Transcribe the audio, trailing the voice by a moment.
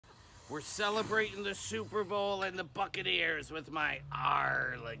We're celebrating the Super Bowl and the Buccaneers with my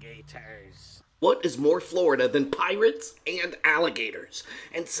Alligators. What is more Florida than pirates and alligators?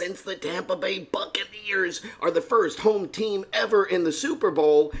 And since the Tampa Bay Buccaneers are the first home team ever in the Super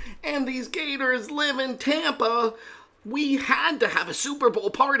Bowl, and these Gators live in Tampa, we had to have a Super Bowl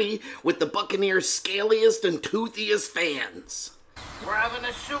party with the Buccaneers' scaliest and toothiest fans. We're having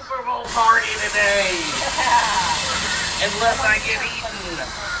a Super Bowl party today. Unless I get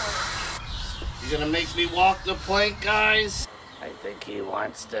eaten. You gonna make me walk the plank, guys? I think he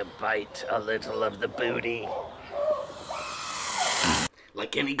wants to bite a little of the booty.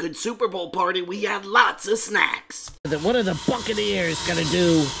 Like any good Super Bowl party, we had lots of snacks. What are the Buccaneers gonna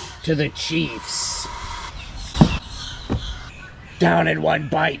do to the Chiefs? Down in one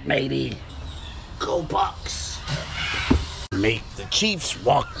bite, matey. Go Bucks. Make the Chiefs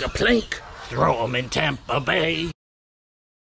walk the plank. Throw them in Tampa Bay.